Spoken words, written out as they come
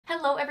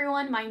Hello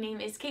everyone, my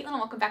name is Caitlin and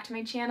welcome back to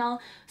my channel.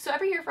 So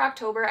every year for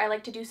October I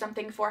like to do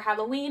something for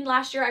Halloween.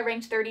 Last year I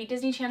ranked 30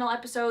 Disney Channel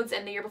episodes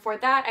and the year before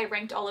that I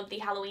ranked all of the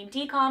Halloween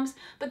DCOMs,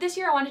 but this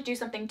year I wanted to do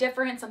something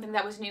different, something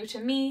that was new to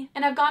me,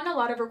 and I've gotten a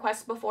lot of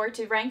requests before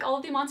to rank all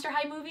of the Monster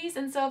High movies,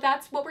 and so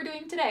that's what we're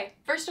doing today.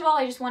 First of all,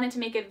 I just wanted to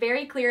make it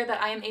very clear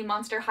that I am a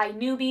Monster High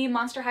newbie.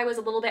 Monster High was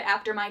a little bit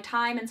after my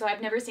time, and so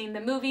I've never seen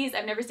the movies,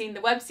 I've never seen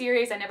the web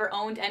series, I never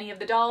owned any of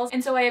the dolls,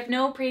 and so I have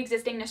no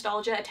pre-existing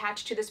nostalgia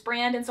attached to this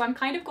brand, and so I'm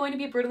kind of going to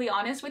be brutally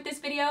honest with this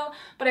video,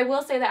 but I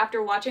will say that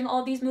after watching all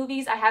of these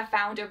movies, I have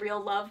found a real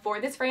love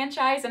for this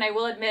franchise, and I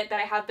will admit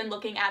that I have been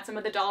looking at some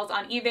of the dolls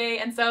on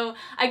eBay, and so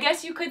I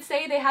guess you could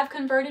say they have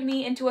converted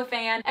me into a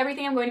fan.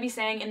 Everything I'm going to be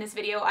saying in this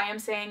video, I am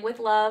saying with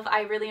love.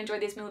 I really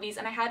enjoyed these movies,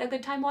 and I had a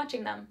good time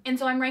watching them. And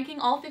so I'm ranking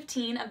all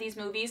 15 of these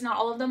movies. Not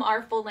all of them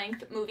are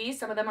full-length movies.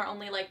 Some of them are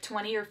only like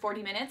 20 or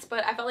 40 minutes,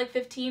 but I felt like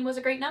 15 was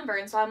a great number,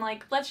 and so I'm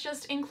like, let's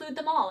just include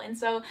them all. And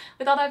so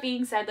with all that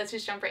being said, let's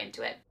just jump right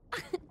into it.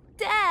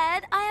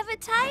 Dad, I have a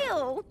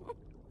tail!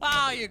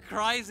 Oh, you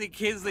crazy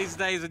kids these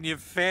days and your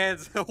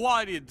fans.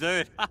 Why do you do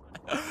it?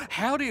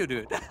 How do you do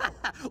it?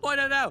 I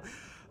don't know.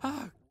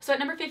 So at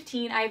number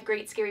 15, I have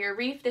Great Scarier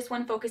Reef. This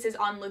one focuses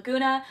on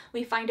Laguna.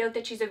 We find out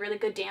that she's a really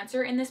good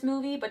dancer in this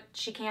movie, but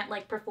she can't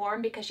like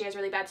perform because she has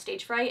really bad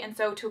stage fright. And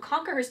so to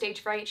conquer her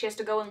stage fright, she has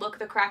to go and look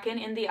the Kraken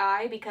in the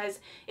eye, because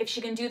if she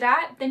can do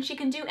that, then she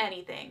can do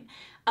anything.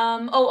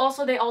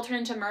 Also they all turn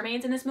into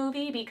mermaids in this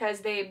movie because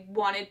they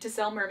wanted to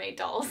sell mermaid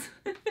dolls.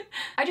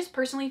 I just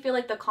personally feel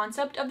like the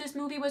concept of this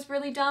movie was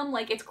really dumb.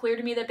 Like, it's clear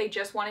to me that they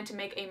just wanted to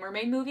make a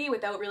mermaid movie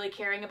without really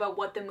caring about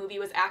what the movie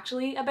was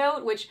actually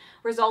about, which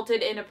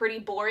resulted in a pretty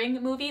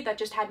boring movie that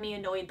just had me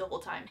annoyed the whole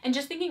time. And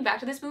just thinking back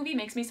to this movie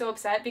makes me so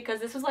upset because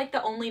this was like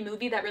the only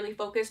movie that really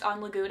focused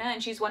on Laguna,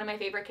 and she's one of my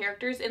favorite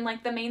characters in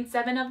like the main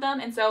 7 of them,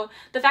 and so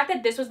the fact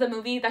that this was the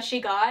movie that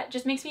she got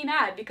just makes me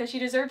mad because she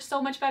deserves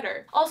so much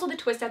better. Also, the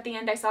twist at the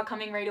end I saw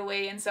coming right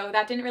away, and so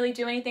that didn't really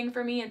do anything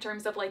for me in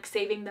terms of like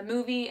saving the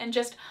movie, and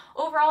just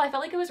overall I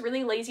felt like it was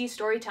really lazy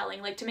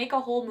storytelling. Like, to make a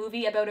whole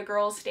movie about a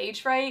girl's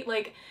stage fright,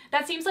 like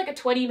that seems like a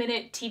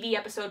 20-minute TV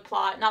episode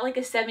plot, not like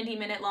a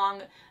 70-minute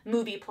long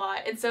movie plot.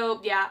 And so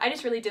yeah, I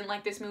just really didn't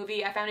like this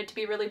movie. I found it to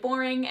be really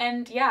boring,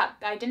 and yeah,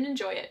 I didn't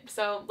enjoy it.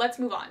 So let's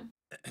move on.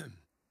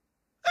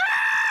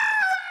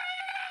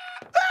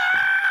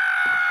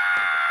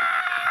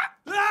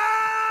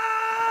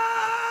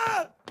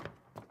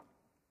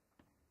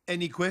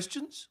 Any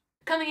questions?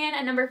 Coming in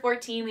at number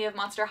 14, we have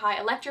Monster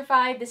High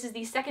Electrified. This is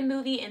the second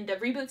movie in the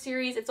reboot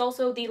series. It's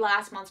also the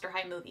last Monster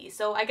High movie,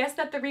 so I guess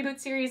that the reboot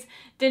series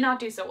did not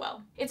do so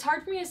well. It's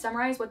hard for me to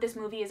summarize what this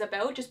movie is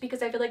about just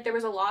because I feel like there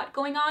was a lot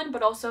going on,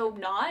 but also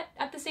not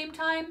at the same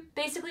time.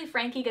 Basically,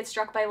 Frankie gets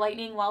struck by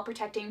lightning while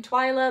protecting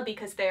Twyla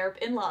because they're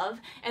in love,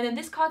 and then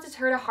this causes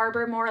her to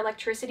harbor more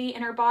electricity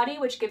in her body,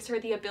 which gives her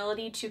the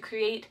ability to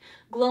create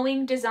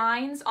glowing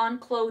designs on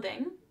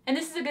clothing. And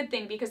this is a good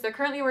thing because they're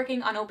currently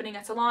working on opening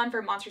a salon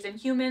for Monsters and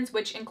Humans,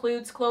 which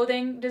includes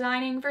clothing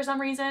designing for some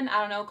reason. I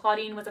don't know,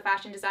 Claudine was a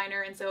fashion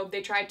designer, and so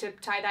they tried to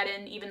tie that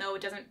in even though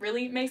it doesn't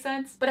really make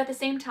sense. But at the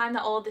same time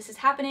that all of this is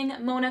happening,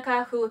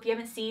 Monica, who if you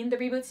haven't seen the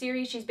reboot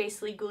series, she's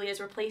basically Ghoulia's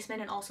replacement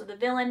and also the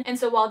villain. And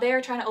so while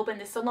they're trying to open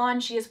this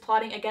salon, she is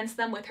plotting against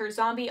them with her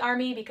zombie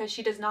army because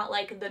she does not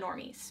like the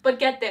normies. But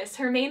get this,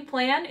 her main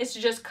plan is to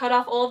just cut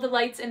off all of the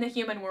lights in the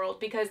human world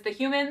because the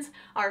humans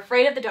are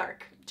afraid of the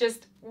dark.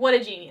 Just what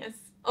a genius.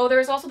 Oh, there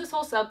was also this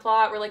whole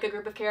subplot where like a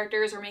group of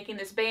characters were making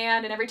this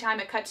band, and every time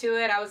it cut to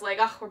it, I was like,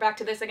 oh, we're back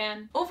to this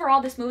again.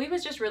 Overall, this movie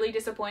was just really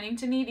disappointing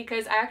to me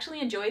because I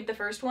actually enjoyed the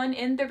first one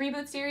in the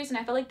reboot series, and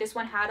I felt like this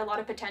one had a lot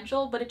of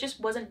potential, but it just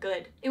wasn't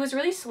good. It was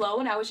really slow,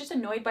 and I was just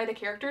annoyed by the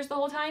characters the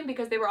whole time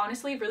because they were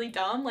honestly really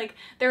dumb. Like,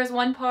 there was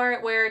one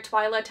part where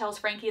Twyla tells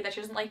Frankie that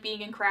she doesn't like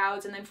being in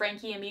crowds, and then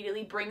Frankie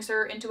immediately brings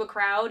her into a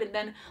crowd, and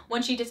then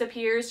when she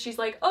disappears, she's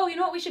like, oh, you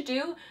know what we should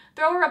do?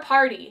 Throw her a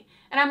party.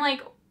 And I'm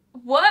like,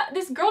 what?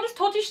 This girl just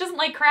told you she doesn't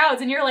like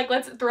crowds and you're like,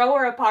 let's throw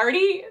her a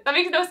party? That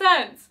makes no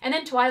sense. And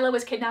then Twyla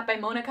was kidnapped by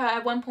Monica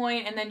at one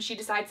point, and then she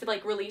decides to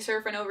like release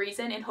her for no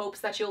reason in hopes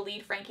that she'll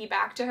lead Frankie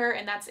back to her,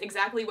 and that's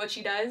exactly what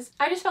she does.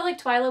 I just felt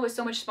like Twyla was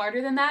so much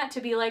smarter than that to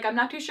be like, I'm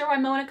not too sure why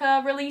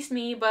Monica released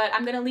me, but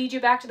I'm gonna lead you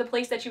back to the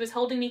place that she was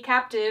holding me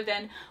captive,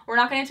 and we're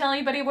not gonna tell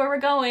anybody where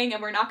we're going,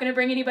 and we're not gonna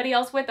bring anybody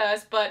else with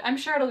us, but I'm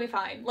sure it'll be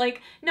fine.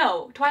 Like,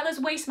 no, Twyla's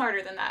way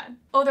smarter than that.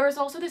 Oh, there was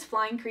also this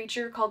flying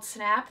creature called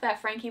Snap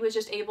that Frankie was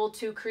just able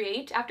to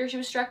create after she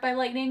was struck by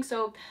lightning,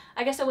 so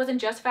I guess it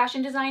wasn't just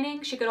fashion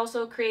designing, she could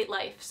also create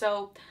life,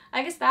 so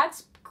I guess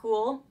that's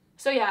cool.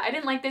 So yeah, I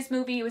didn't like this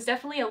movie. It was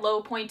definitely a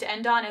low point to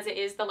end on as it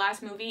is the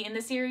last movie in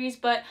the series,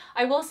 but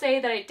I will say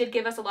that it did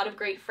give us a lot of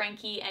great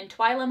Frankie and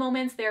Twyla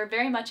moments. They're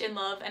very much in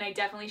love, and I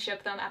definitely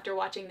ship them after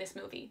watching this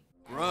movie.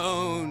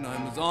 Grown,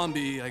 I'm a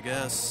zombie, I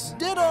guess.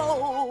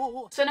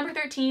 Ditto! So number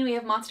 13, we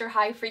have Monster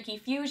High Freaky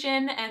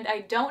Fusion, and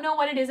I don't know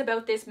what it is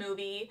about this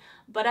movie,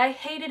 but I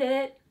hated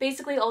it.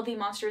 Basically, all the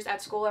monsters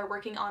at school are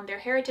working on their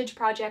heritage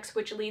projects,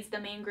 which leads the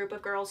main group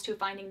of girls to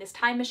finding this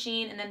time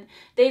machine, and then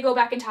they go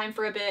back in time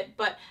for a bit.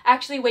 But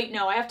actually, wait,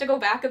 no, I have to go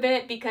back a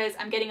bit because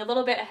I'm getting a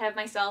little bit ahead of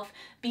myself.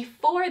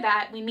 Before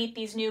that, we meet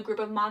these new group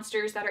of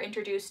monsters that are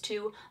introduced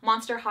to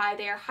Monster High.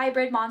 They are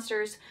hybrid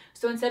monsters,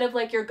 so instead of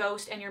like your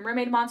ghost and your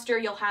mermaid monster,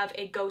 you'll have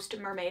a ghost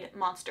mermaid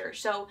monster.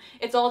 So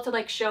it's all to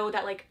like show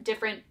that like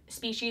different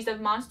species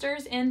of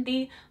monsters in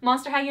the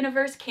Monster High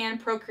universe can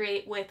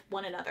procreate with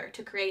one another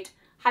to create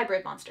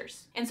hybrid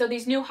monsters. And so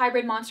these new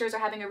hybrid monsters are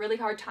having a really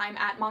hard time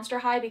at Monster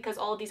High because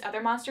all of these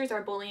other monsters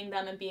are bullying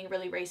them and being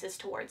really racist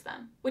towards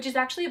them, which is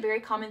actually a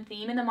very common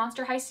theme in the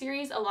Monster High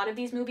series. A lot of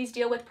these movies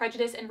deal with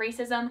prejudice and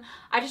racism.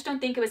 I just don't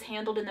think it was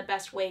handled in the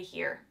best way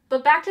here.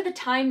 But back to the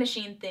time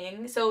machine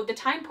thing. So the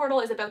time portal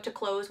is about to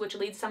close, which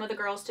leads some of the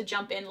girls to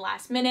jump in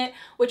last minute,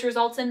 which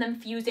results in them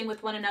fusing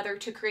with one another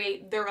to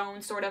create their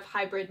own sort of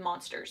hybrid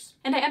monsters.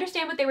 And I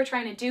understand what they were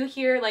trying to do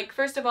here. Like,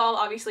 first of all,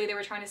 obviously they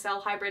were trying to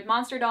sell hybrid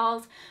monster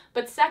dolls,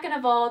 but second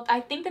of all, I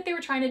think that they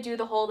were trying to do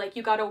the whole like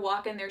you gotta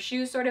walk in their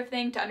shoes sort of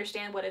thing to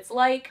understand what it's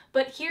like.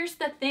 But here's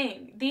the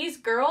thing, these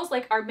girls,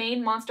 like our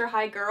main Monster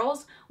High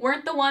girls,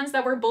 weren't the ones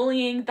that were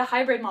bullying the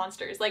hybrid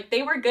monsters. Like,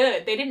 they were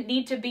good. They didn't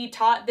need to be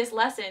taught this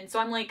lesson. So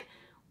I'm like,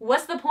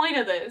 what's the point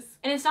of this?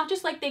 And it's not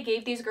just like they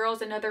gave these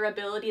girls another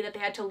ability that they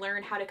had to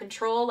learn how to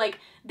control, like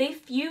they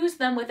fused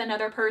them with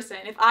another person.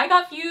 If I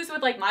got fused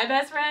with like my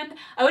best friend,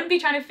 I wouldn't be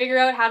trying to figure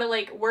out how to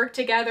like work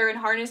together and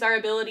harness our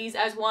abilities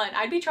as one.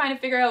 I'd be trying to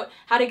figure out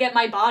how to get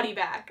my body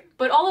back.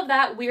 But all of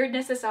that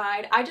weirdness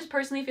aside, I just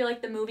personally feel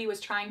like the movie was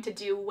trying to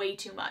do way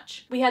too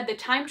much. We had the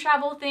time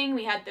travel thing,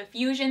 we had the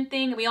fusion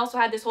thing, and we also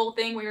had this whole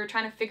thing where we were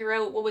trying to figure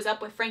out what was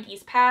up with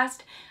Frankie's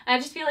past. And I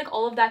just feel like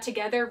all of that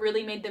together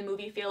really made the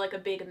movie feel like a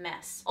big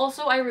mess.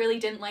 Also, I really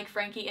didn't like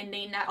Frankie and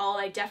Nathan at all.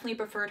 I definitely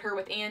preferred her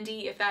with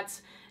Andy, if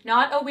that's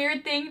not a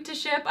weird thing to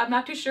ship. I'm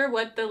not too sure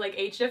what the like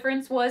age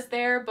difference was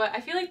there, but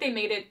I feel like they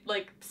made it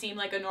like seem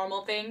like a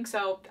normal thing.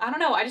 So I don't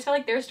know, I just felt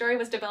like their story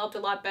was developed a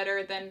lot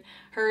better than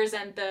hers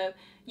and the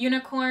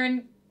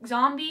unicorn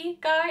zombie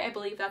guy, I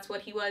believe that's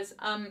what he was.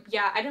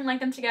 Yeah, I didn't like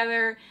them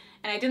together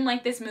and I didn't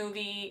like this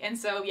movie, and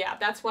so yeah,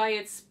 that's why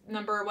it's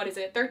number, what is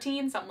it,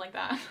 13? Something like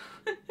that.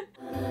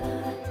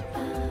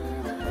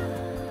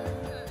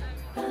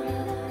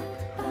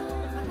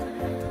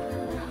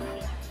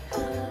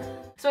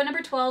 So at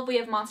number 12, we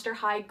have Monster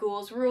High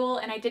Ghouls Rule,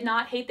 and I did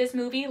not hate this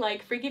movie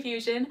like Freaky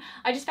Fusion.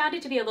 I just found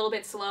it to be a little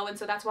bit slow, and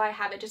so that's why I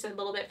have it just a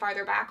little bit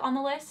farther back on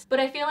the list. But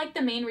I feel like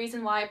the main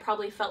reason why I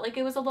probably felt like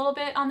it was a little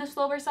bit on the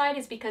slower side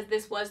is because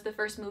this was the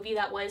first movie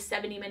that was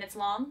 70 minutes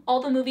long.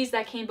 All the movies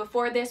that came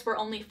before this were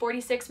only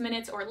 46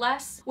 minutes or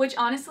less, which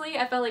honestly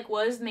I felt like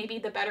was maybe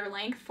the better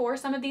length for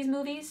some of these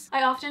movies.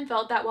 I often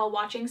felt that while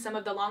watching some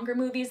of the longer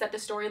movies that the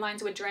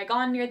storylines would drag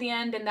on near the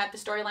end and that the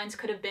storylines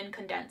could have been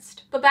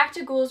condensed. But back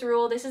to Ghouls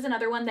Rule, this is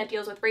another one that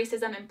deals with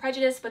racism and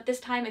prejudice, but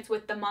this time it's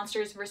with the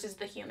monsters versus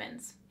the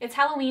humans. It's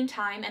Halloween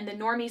time and the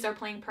normies are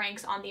playing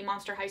pranks on the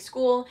Monster High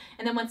school,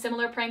 and then when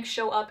similar pranks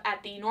show up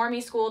at the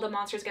normie school, the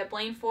monsters get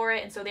blamed for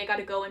it, and so they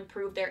gotta go and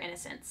prove their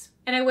innocence.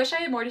 And I wish I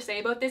had more to say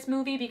about this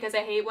movie because I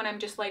hate when I'm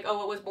just like,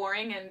 oh, it was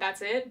boring and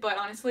that's it, but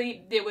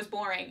honestly, it was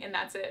boring and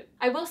that's it.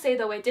 I will say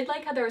though, I did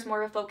like how there was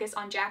more of a focus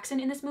on Jackson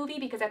in this movie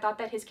because I thought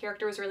that his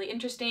character was really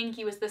interesting.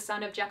 He was the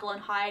son of Jekyll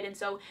and Hyde, and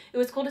so it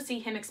was cool to see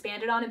him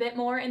expanded on a bit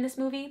more in this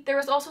movie. There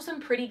was also some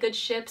pretty good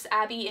ships.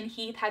 Abby and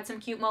Heath had some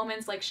cute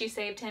moments, like she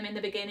saved him in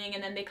the beginning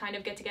and then they kind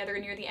of get together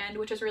near the end,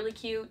 which was really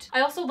cute.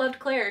 I also loved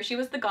Claire. She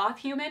was the goth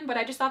human, but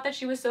I just thought that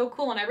she was so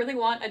cool and I really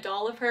want a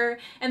doll of her.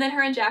 And then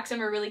her and Jackson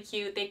were really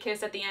cute. They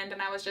kissed at the end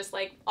and I was just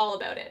like all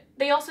about it.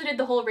 They also did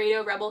the whole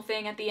Radio Rebel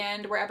thing at the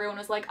end where everyone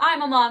was like,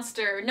 I'm a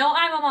monster, no,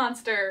 I'm a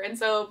monster. And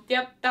so,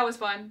 yep, that was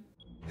fun.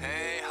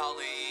 Hey,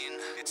 Holleen,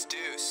 it's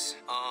Deuce.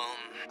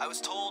 I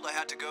was told I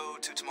had to go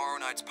to tomorrow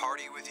night's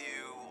party with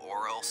you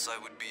or else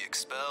I would be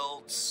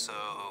expelled, so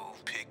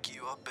pick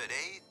you up at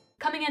 8?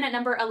 Coming in at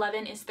number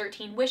 11 is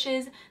 13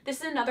 Wishes. This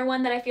is another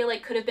one that I feel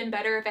like could have been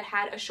better if it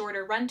had a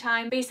shorter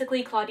runtime.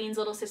 Basically, Claudine's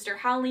little sister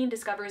Howleen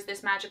discovers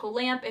this magical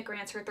lamp, it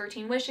grants her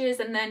 13 wishes,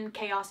 and then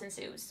chaos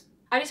ensues.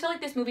 I just felt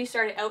like this movie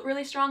started out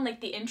really strong,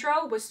 like the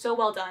intro was so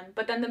well done,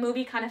 but then the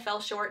movie kind of fell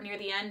short near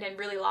the end and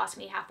really lost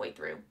me halfway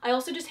through. I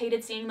also just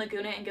hated seeing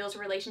Laguna and Gil's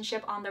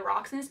relationship on the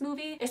rocks in this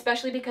movie,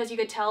 especially because you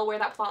could tell where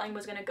that plotline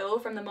was gonna go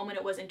from the moment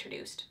it was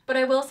introduced. But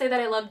I will say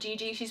that I love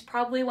Gigi. She's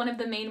probably one of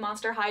the main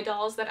Monster High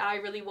dolls that I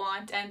really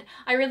want, and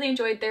I really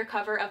enjoyed their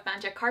cover of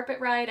Magic Carpet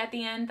Ride at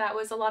the end. That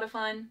was a lot of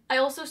fun. I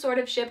also sort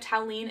of shipped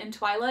Howleen and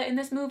Twyla in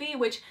this movie,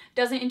 which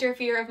doesn't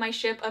interfere with my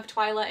ship of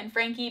Twyla and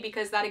Frankie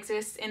because that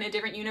exists in a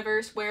different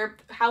universe where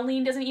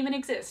Howleen doesn't even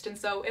exist, and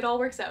so it all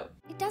works out.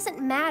 It doesn't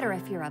matter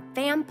if you're a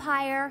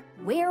vampire,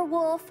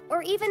 werewolf,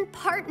 or even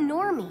part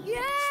normie.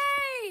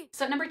 Yay!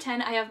 So at number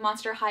 10, I have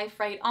Monster High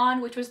Fright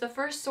On, which was the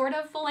first sort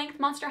of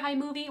full-length Monster High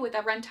movie with a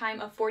runtime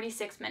of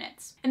 46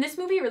 minutes. And this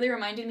movie really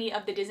reminded me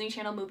of the Disney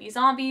Channel movie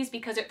Zombies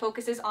because it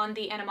focuses on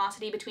the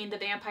animosity between the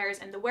vampires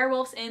and the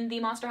werewolves in the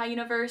Monster High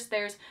universe.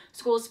 There's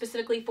schools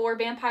specifically for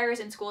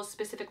vampires and schools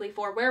specifically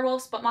for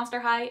werewolves, but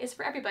Monster High is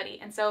for everybody.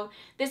 And so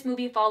this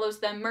movie follows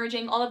them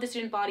merging all of the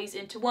student bodies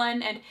into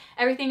one, and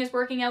everything is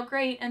working out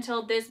great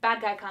until this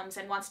bad guy comes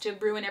and wants to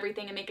ruin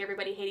everything and make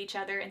everybody hate each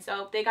other, and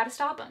so they gotta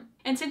stop him.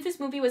 And since this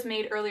movie was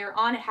made earlier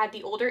on, it had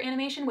the older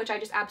animation, which I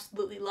just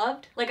absolutely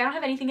loved. Like, I don't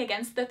have anything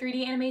against the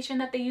 3D animation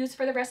that they used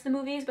for the rest of the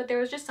movies, but there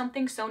was just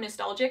something so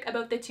nostalgic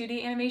about the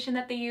 2D animation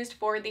that they used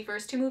for the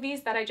first two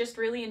movies that I just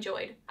really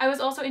enjoyed. I was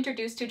also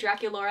introduced to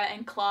Draculaura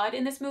and Claude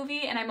in this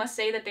movie, and I must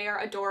say that they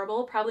are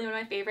adorable, probably one of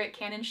my favorite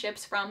canon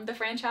ships from the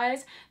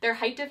franchise. Their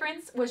height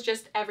difference was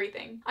just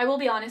everything. I will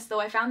be honest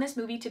though, I found this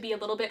movie to be a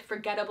little bit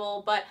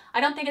forgettable, but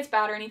I don't think it's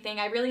bad or anything.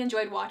 I really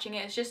enjoyed watching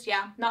it. It's just,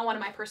 yeah, not one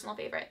of my personal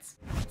favorites.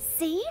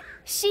 See?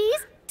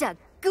 She's the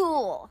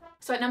ghoul.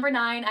 So at number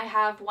 9, I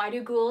have Why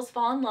Do Ghouls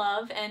Fall in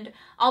Love, and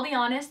I'll be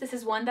honest, this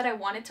is one that I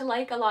wanted to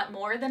like a lot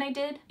more than I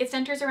did. It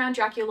centers around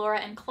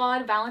Draculaura and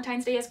Claude.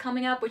 Valentine's Day is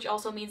coming up, which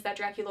also means that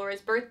Draculaura's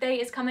birthday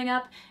is coming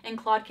up, and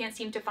Claude can't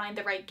seem to find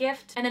the right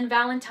gift. And then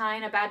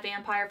Valentine, a bad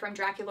vampire from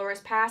Draculaura's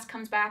past,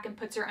 comes back and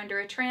puts her under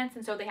a trance,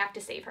 and so they have to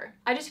save her.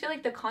 I just feel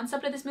like the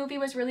concept of this movie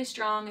was really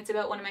strong. It's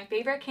about one of my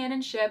favorite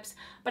canon ships,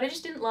 but I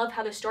just didn't love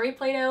how the story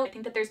played out. I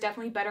think that there's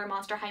definitely better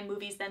Monster High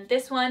movies than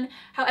this one.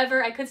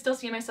 However, I could still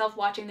see myself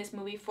watching this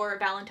movie for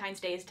Valentine's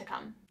Days to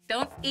come.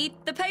 Don't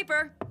eat the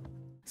paper.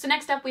 So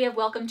next up we have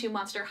Welcome to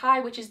Monster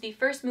High, which is the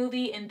first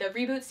movie in the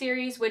reboot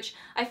series, which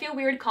I feel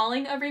weird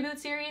calling a reboot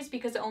series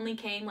because it only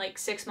came like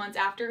 6 months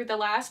after the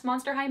last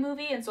Monster High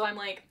movie, and so I'm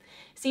like,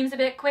 seems a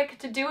bit quick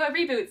to do a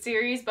reboot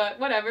series, but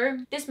whatever.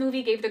 This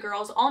movie gave the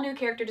girls all new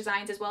character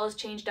designs as well as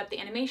changed up the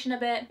animation a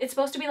bit. It's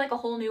supposed to be like a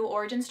whole new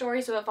origin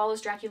story, so it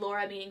follows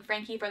Draculaura meeting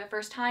Frankie for the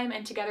first time,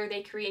 and together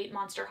they create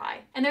Monster High.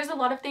 And there's a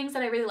lot of things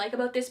that I really like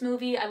about this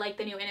movie. I like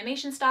the new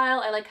animation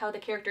style, I like how the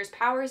characters'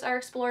 powers are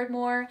explored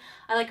more,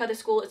 I like how the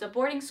school is a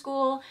boarding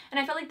school, and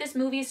I felt like this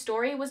movie's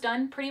story was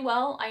done pretty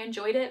well. I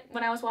enjoyed it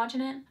when I was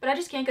watching it. But I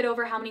just can't get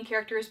over how many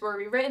characters were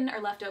rewritten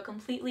or left out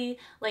completely,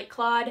 like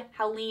Claude,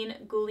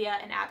 Howleen,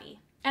 Ghoulia, and Abby.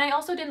 And I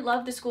also didn't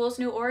love the school's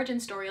new origin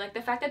story. Like,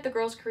 the fact that the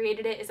girls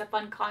created it is a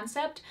fun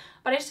concept,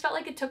 but I just felt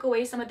like it took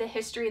away some of the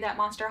history that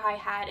Monster High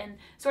had and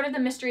sort of the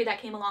mystery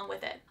that came along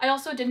with it. I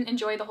also didn't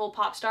enjoy the whole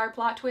pop star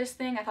plot twist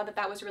thing. I thought that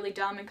that was really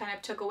dumb and kind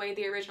of took away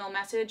the original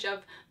message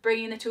of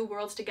bringing the two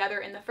worlds together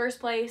in the first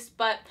place.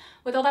 But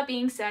with all that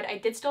being said, I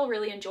did still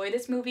really enjoy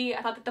this movie.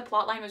 I thought that the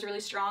plotline was really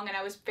strong and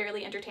I was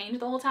fairly entertained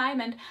the whole time,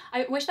 and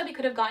I wish that we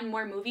could have gotten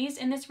more movies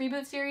in this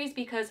reboot series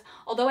because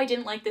although I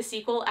didn't like the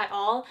sequel at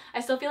all,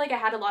 I still feel like I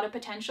had a lot of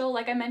potential,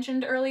 like I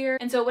mentioned earlier,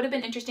 and so it would have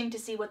been interesting to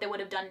see what they would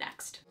have done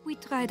next. We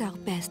tried our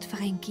best,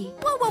 Frankie.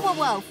 Whoa, whoa, whoa,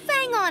 whoa.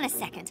 Hang on a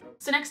second.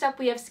 So next up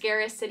we have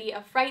Scaris City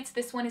of Frights.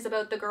 This one is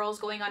about the girls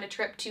going on a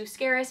trip to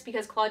Scaris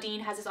because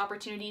Claudine has this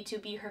opportunity to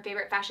be her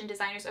favorite fashion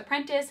designer's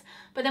apprentice,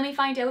 but then we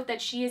find out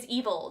that she is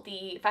evil.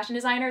 The fashion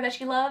designer that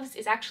she loves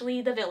is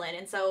actually the villain,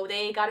 and so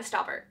they gotta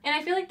stop her. And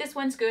I feel like this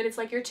one's good. It's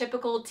like your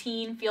typical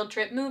teen field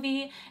trip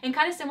movie, and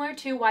kind of similar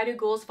to Why Do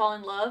Ghouls Fall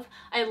in Love.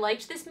 I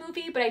liked this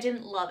movie, but I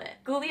didn't love it.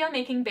 Ghoulia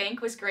making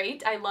bank was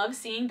great. I love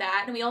seeing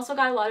that, and we also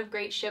got a lot of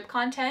great ship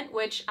content,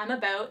 which I'm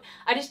about.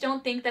 I just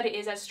don't think that it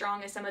is as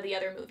strong as some of the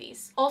other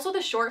movies. Also,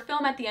 the short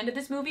film at the end of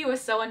this movie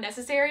was so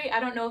unnecessary. I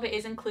don't know if it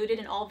is included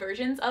in all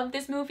versions of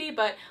this movie,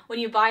 but when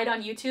you buy it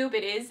on YouTube,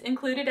 it is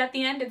included at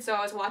the end, and so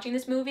I was watching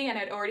this movie and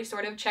I'd already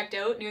sort of checked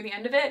out near the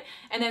end of it,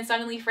 and then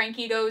suddenly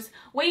Frankie goes,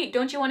 "Wait,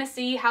 don't you want to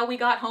see how we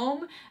got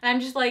home?" And I'm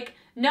just like,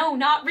 no,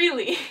 not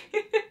really.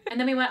 And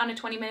then we went on a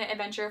 20-minute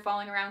adventure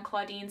following around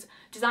Claudine's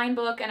design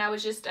book, and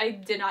I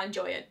did not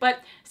enjoy it. But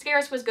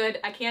Scaris was good.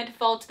 I can't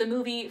fault the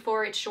movie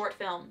for its short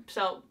film.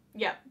 So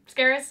yeah,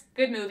 Scaris,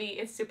 good movie.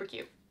 It's super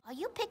cute. Are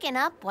you picking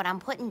up what I'm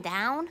putting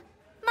down?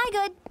 My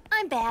good.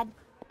 I'm bad.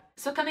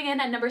 So coming in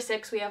at number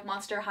 6, we have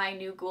Monster High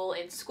New Ghoul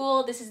in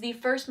School. This is the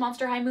first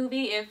Monster High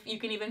movie, if you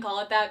can even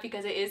call it that,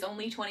 because it is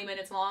only 20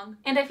 minutes long.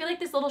 And I feel like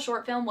this little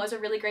short film was a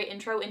really great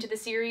intro into the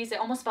series. It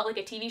almost felt like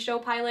a TV show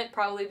pilot,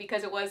 probably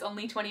because it was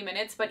only 20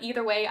 minutes, but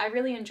either way, I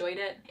really enjoyed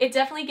it. It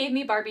definitely gave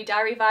me Barbie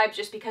Diary vibes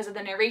just because of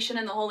the narration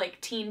and the whole like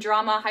teen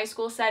drama high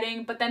school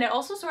setting, but then it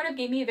also sort of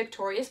gave me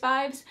Victorious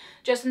vibes,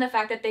 just in the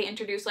fact that they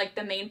introduced like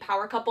the main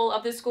power couple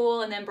of the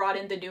school and then brought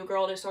in the new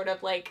girl to sort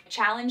of like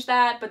challenge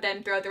that, but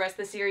then throughout the rest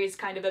of the series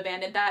kind of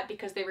abandoned that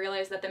because they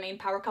realized that the main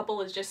power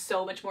couple is just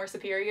so much more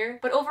superior.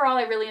 But overall,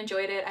 I really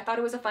enjoyed it. I thought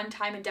it was a fun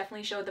time and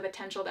definitely showed the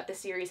potential that the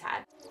series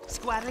had.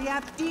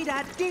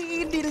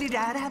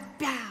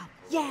 Squaddly-up-dee-da-dee-diddly-da-da-bow.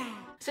 Yeah.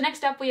 So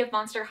next up we have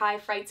Monster High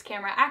Frights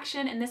Camera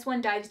Action, and this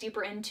one dives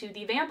deeper into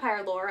the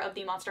vampire lore of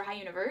the Monster High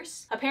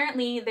universe.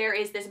 Apparently there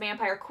is this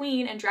vampire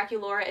queen, and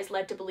Draculaura is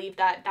led to believe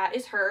that that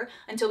is her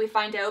until we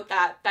find out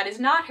that that is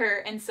not her,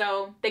 and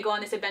so they go on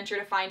this adventure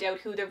to find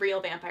out who the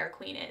real vampire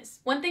queen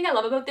is. One thing I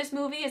love about this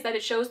movie is that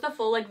it shows the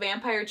full like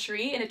vampire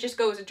tree, and it just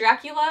goes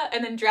Dracula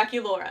and then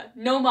Draculaura.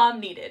 No mom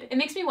needed. It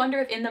makes me wonder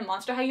if in the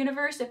Monster High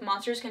universe, if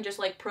monsters can just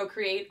like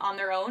procreate on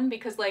their own,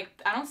 because like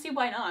I don't see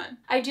why not.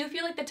 I do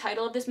feel like the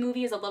title of this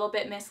movie is a little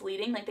bit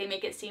misleading, like they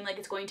make it seem like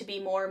it's going to be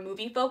more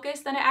movie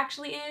focused than it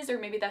actually is, or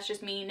maybe that's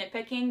just me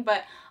nitpicking,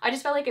 but I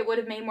just felt like it would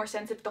have made more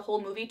sense if the whole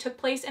movie took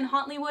place in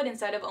Hauntlewood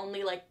instead of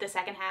only like the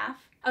second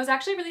half. I was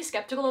actually really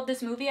skeptical of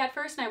this movie at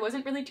first, and I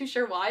wasn't really too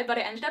sure why, but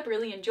I ended up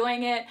really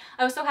enjoying it.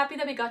 I was so happy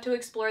that we got to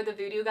explore the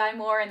voodoo guy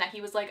more and that he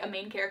was like a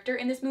main character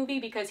in this movie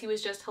because he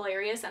was just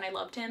hilarious and I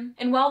loved him.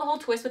 And while the whole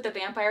twist with the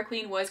vampire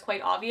queen was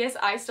quite obvious,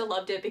 I still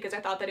loved it because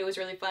I thought that it was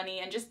really funny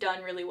and just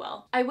done really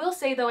well. I will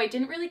say though, I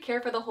didn't really care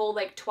for the whole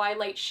like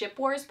Twilight ship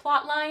wars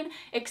plotline,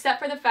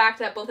 except for the fact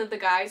that both of the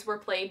guys were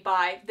played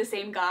by the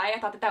same guy. I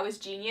thought that that was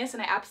genius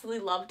and I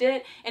absolutely loved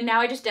it. And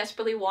now I just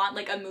desperately want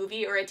like a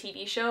movie or a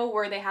TV show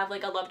where they have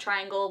like a love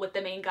triangle with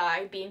the main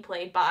guy being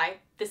played by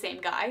the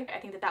same guy. I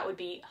think that that would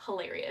be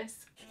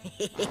hilarious.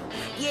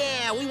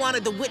 Yeah, we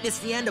wanted to witness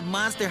the end of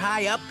Monster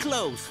High up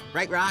close.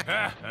 Right, Rock?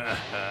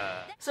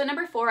 So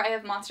number 4, I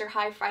have Monster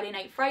High Friday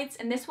Night Frights,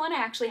 and this one I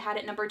actually had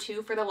at number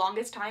 2 for the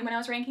longest time when I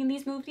was ranking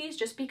these movies,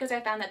 just because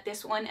I found that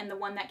this one and the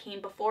one that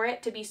came before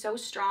it to be so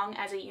strong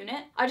as a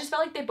unit. I just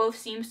felt like they both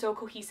seemed so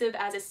cohesive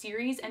as a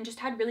series and just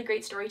had really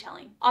great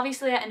storytelling.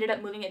 Obviously I ended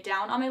up moving it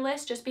down on my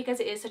list just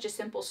because it is such a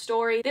simple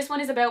story. This one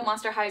is about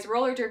Monster High's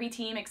roller derby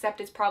team, except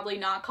it's probably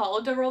not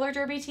called the roller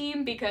derby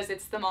team because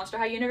it's the Monster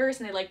High universe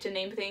and they like to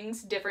name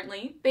things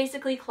differently.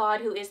 Basically,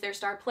 Claude, who is their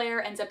star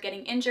player, ends up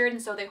getting injured, and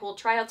so they hold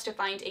tryouts to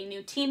find a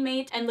new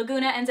teammate, and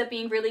Laguna ends up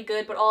being really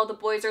good, but all the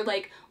boys are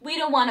like, we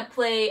don't want to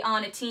play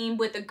on a team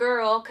with a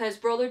girl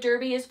because roller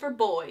derby is for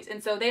boys,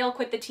 and so they all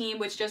quit the team,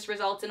 which just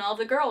results in all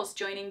the girls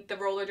joining the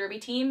roller derby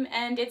team,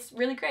 and it's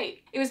really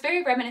great. It was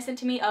very reminiscent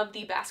to me of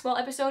the basketball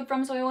episode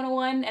from Zoey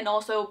 101, and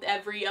also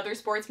every other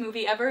sports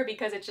movie ever,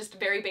 because it's just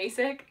very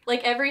basic.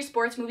 Like every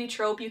sports movie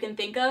trope you can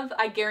think of,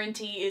 I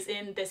guarantee is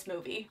in this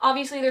movie.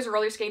 Obviously there's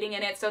roller skating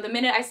in it, so the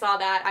minute I saw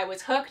that, I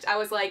was hooked. I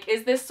was like,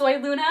 is this Soy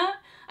Luna?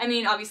 I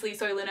mean, obviously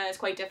Soy Luna is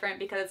quite different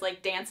because it's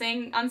like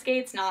dancing on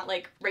skates, not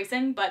like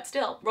racing, but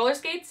still, roller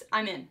skates,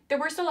 I'm in. There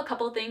were still a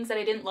couple of things that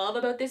I didn't love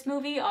about this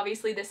movie,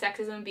 obviously the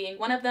sexism being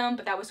one of them,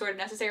 but that was sort of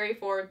necessary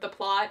for the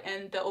plot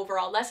and the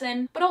overall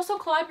lesson. But also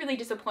Claude really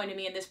disappointed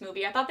me in this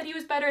movie. I thought that he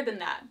was better than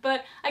that,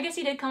 but I guess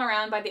he did come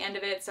around by the end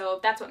of it,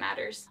 so that's what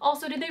matters.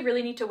 Also, did they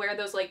really need to wear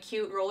those like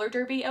cute roller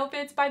derby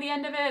outfits by the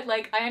end of it?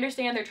 Like, I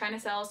understand they're trying to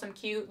sell some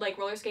cute like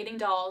roller skating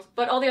dolls,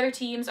 but all the other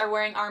teams are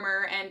wearing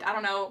armor, and I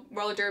don't know,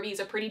 roller derby is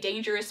a pretty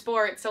dangerous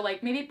sport, so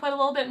like maybe put a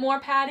little bit more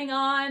padding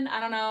on. I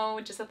don't know,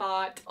 just a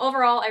thought.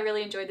 Overall, I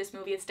really enjoyed this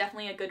movie. It's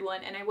definitely a good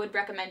one, and I would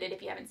recommend it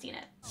if you haven't seen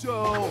it.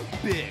 So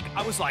big.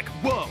 I was like,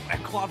 whoa,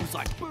 and Claude was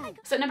like, boom.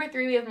 So at number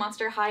 3, we have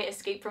Monster High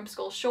Escape from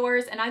Skull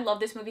Shores, and I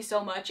love this movie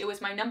so much. It was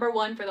my number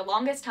 1 for the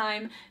longest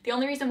time. The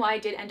only reason why I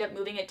did end up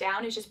moving it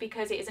down is just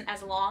because it isn't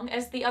as long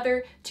as the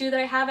other 2 that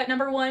I have at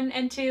number 1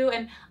 and 2,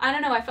 and I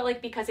don't know, I felt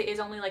like because it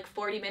is only like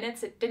 40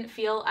 minutes, it didn't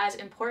feel as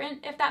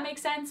important, if that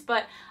makes sense,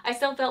 but I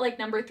still felt like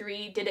number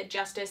 3 did it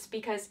justice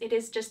because it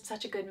is just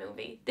such a good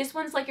movie. This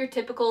one's like your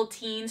typical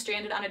teen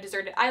stranded on a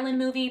deserted island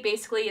movie.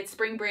 Basically, it's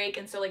spring break,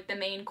 and so like the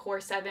main core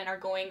 7 are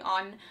going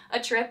on a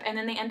trip, and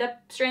then they end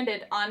up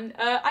stranded on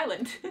an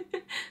island.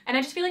 And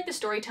I just feel like the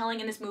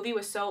storytelling in this movie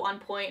was so on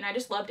point, and I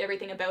just loved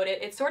everything about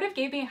it. It sort of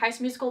gave me High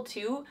School Musical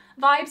 2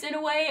 vibes in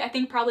a way, I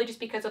think probably just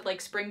because of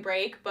like spring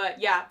break, but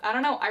yeah, I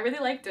don't know, I really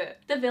liked it.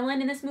 The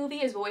villain in this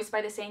movie is voiced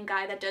by the same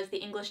guy that does the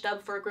English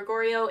dub for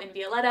Gregorio in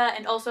Violetta,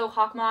 and also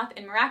Hawkmoth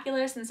in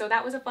Miraculous, and so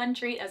that was a fun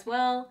treat as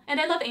well. And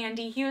I love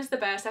Andy, he was the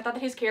best. I thought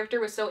that his character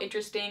was so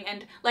interesting,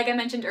 and like I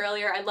mentioned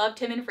earlier, I loved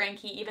him and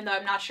Frankie, even though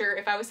I'm not sure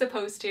if I was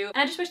supposed to. And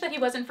I just wish that he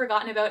wasn't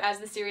forgotten about as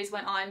the series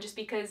went on, just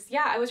because,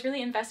 yeah, I was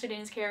really invested in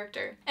his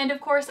character. And of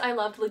course, I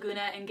loved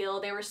Laguna and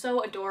Gil. They were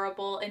so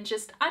adorable, and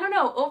just, I don't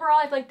know, overall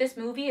I feel like this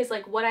movie is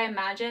like what I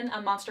imagine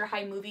a Monster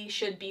High movie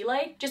should be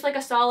like. Just like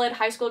a solid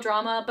high school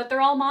drama, but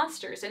they're all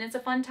monsters, and it's a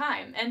fun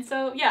time. And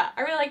so, yeah,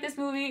 I really like this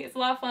movie. It's a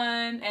lot of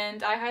fun,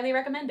 and I highly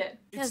recommend it.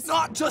 It's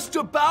not just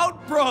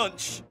about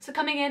brunch. So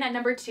coming in at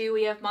number 2,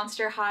 we have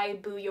Monster High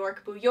Boo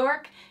York, Boo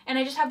York, and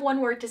I just have one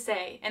word to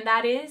say, and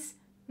that is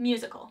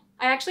musical.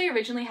 I actually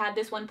originally had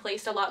this one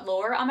placed a lot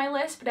lower on my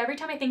list, but every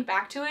time I think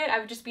back to it, I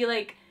would just be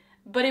like,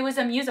 but it was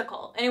a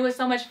musical, and it was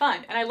so much fun,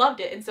 and I loved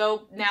it, and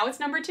so now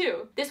it's number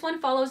 2. This one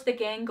follows the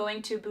gang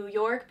going to Boo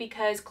York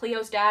because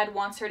Cleo's dad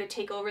wants her to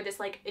take over this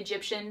like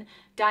Egyptian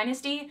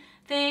dynasty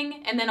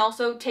thing, and then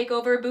also take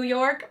over Boo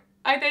York,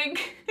 I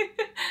think.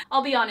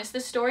 I'll be honest, the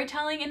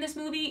storytelling in this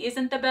movie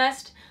isn't the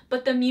best,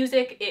 but the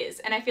music is,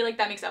 and I feel like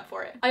that makes up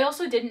for it. I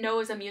also didn't know it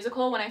was a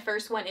musical when I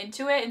first went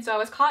into it, and so I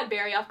was caught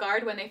very off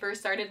guard when they first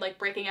started like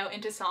breaking out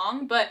into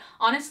song, but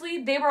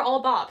honestly, they were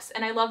all bops,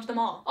 and I loved them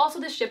all. Also,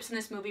 the ships in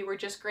this movie were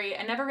just great.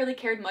 I never really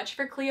cared much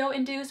for Cleo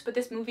and Deuce, but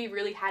this movie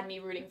really had me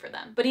rooting for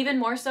them. But even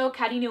more so,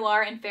 Caddy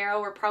Noir and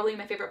Pharaoh were probably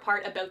my favorite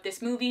part about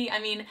this movie. I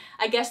mean,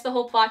 I guess the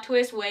whole plot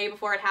twist way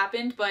before it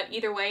happened, but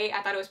either way,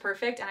 I thought it was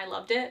perfect and I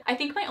loved it. I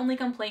think my only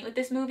complaint with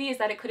this movie is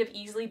that it could have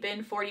easily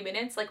been 40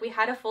 minutes. Like, we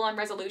had a full-on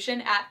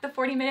resolution at the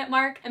 40-minute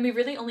mark, and we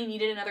really only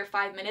needed another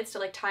 5 minutes to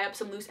like tie up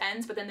some loose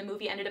ends, but then the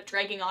movie ended up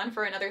dragging on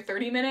for another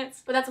 30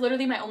 minutes. But that's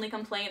literally my only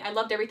complaint. I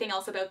loved everything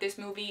else about this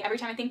movie. Every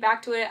time I think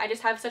back to it, I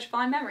just have such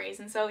fond memories,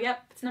 and so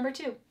yep, it's number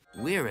 2.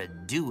 We're a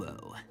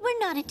duo. We're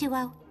not a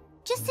duo.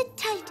 Just sit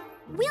tight.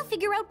 We'll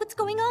figure out what's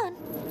going on.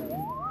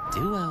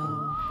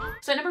 Duo.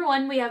 So at number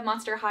 1, we have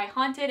Monster High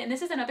Haunted, and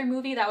this is another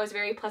movie that I was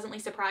very pleasantly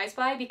surprised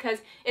by because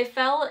it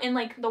fell in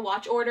like the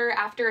watch order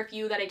after a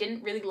few that I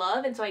didn't really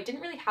love, and so I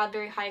didn't really have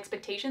very high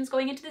expectations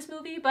going into this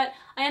movie, but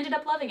I ended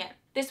up loving it.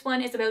 This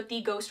one is about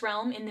the ghost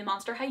realm in the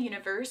Monster High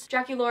universe.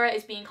 Draculaura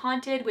is being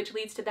haunted, which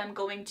leads to them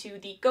going to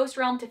the ghost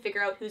realm to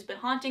figure out who's been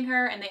haunting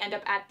her, and they end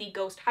up at the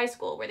ghost high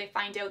school where they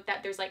find out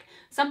that there's like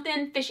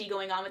something fishy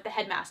going on with the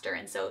headmaster,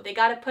 and so they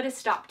gotta put a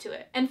stop to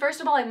it. And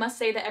first of all, I must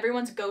say that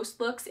everyone's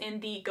ghost looks in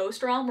the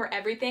ghost realm were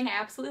everything. I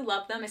absolutely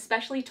love them,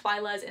 especially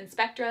Twyla's and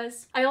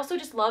Spectra's. I also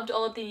just loved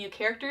all of the new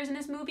characters in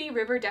this movie.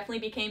 River definitely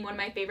became one of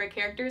my favorite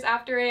characters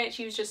after it.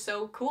 She was just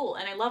so cool,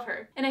 and I love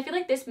her. And I feel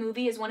like this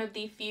movie is one of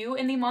the few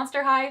in the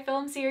Monster High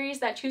film series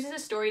that chooses a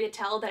story to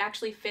tell that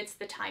actually fits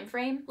the time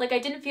frame. Like, I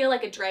didn't feel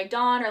like it dragged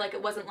on or like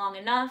it wasn't long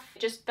enough. It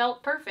just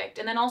felt perfect.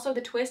 And then also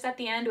the twist at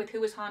the end with who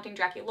was haunting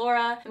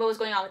Draculaura and what was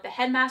going on with the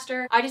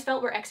headmaster, I just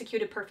felt were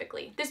executed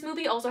perfectly. This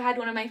movie also had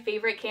one of my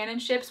favorite canon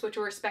ships, which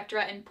were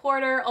Spectra and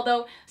Porter,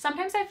 although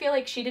sometimes I feel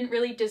like she didn't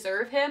really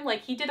deserve him.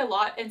 Like, he did a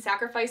lot and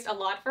sacrificed a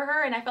lot for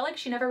her, and I felt like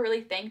she never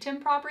really thanked him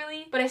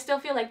properly, but I still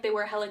feel like they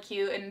were hella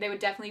cute, and they would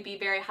definitely be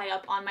very high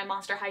up on my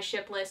Monster High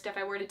ship list if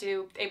I were to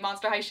do a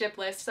Monster High ship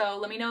list. So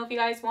let me know if you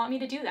guys want me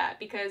to do that,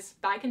 because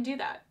I can do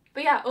that.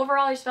 But yeah,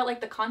 overall I just felt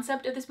like the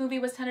concept of this movie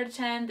was 10 out of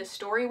 10, the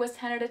story was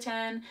 10 out of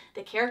 10,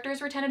 the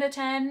characters were 10 out of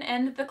 10,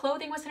 and the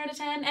clothing was 10 out of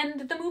 10,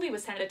 and the movie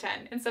was 10 out of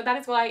 10. And so that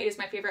is why it is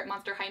my favorite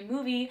Monster High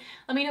movie.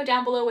 Let me know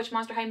down below which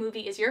Monster High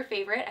movie is your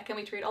favorite. I can't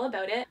wait to read all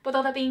about it. With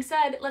all that being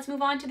said, let's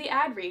move on to the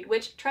ad read,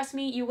 which, trust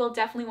me, you will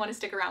definitely want to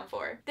stick around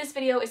for. This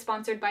video is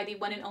sponsored by the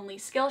one and only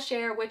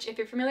Skillshare, which, if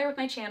you're familiar with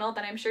my channel,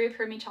 then I'm sure you've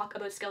heard me talk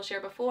about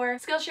Skillshare before.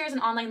 Skillshare is an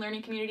online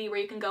learning community where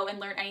you can go and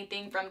learn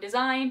anything from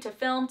design to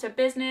film to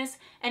business.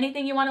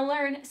 Anything you want to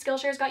learn,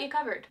 Skillshare got you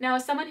covered. Now,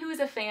 as someone who is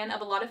a fan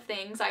of a lot of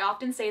things, I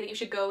often say that you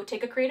should go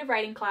take a creative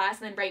writing class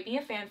and then write me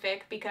a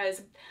fanfic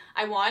because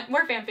I want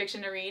more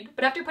fanfiction to read.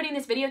 But after putting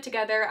this video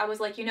together, I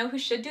was like, you know who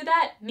should do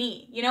that?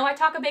 Me. You know, I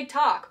talk a big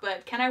talk,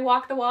 but can I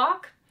walk the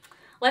walk?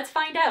 Let's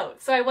find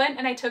out. So I went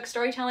and I took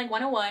Storytelling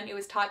 101. It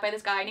was taught by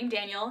this guy named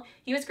Daniel.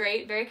 He was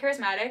great, very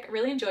charismatic,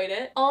 really enjoyed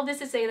it. All of this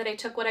to say that I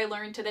took what I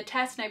learned to the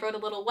test and I wrote a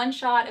little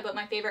one-shot about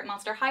my favorite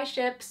Monster High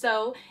ship.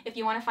 So if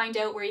you want to find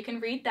out where you can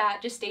read that,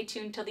 just stay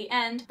tuned till the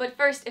end. But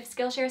first, if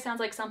Skillshare sounds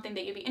like something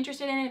that you'd be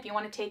interested in, if you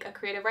want to take a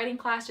creative writing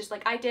class just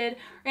like I did, or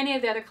any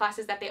of the other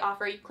classes that they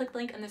offer, you click the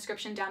link in the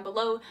description down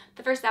below.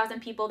 The first 1,000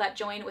 people that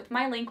join with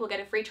my link will get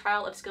a free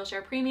trial of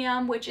Skillshare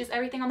Premium, which is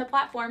everything on the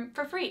platform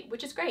for free,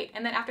 which is great.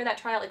 And then after that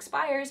trial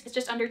expires, it's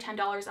just under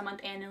 $10 a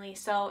month annually,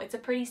 so it's a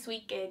pretty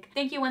sweet gig.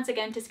 Thank you once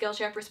again to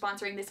Skillshare for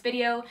sponsoring this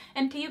video,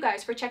 and to you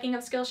guys for checking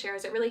out Skillshare,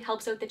 as it really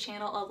helps out the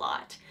channel a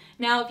lot.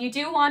 Now, if you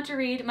do want to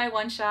read my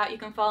one-shot, you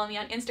can follow me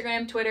on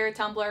Instagram, Twitter,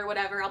 Tumblr,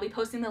 whatever. I'll be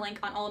posting the link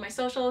on all of my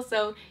socials,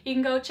 so you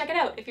can go check it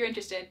out if you're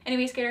interested.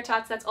 Anyways, Skater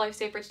Tots, that's all I have to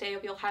say for today. I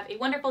hope you'll have a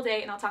wonderful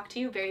day, and I'll talk to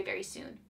you very, very soon.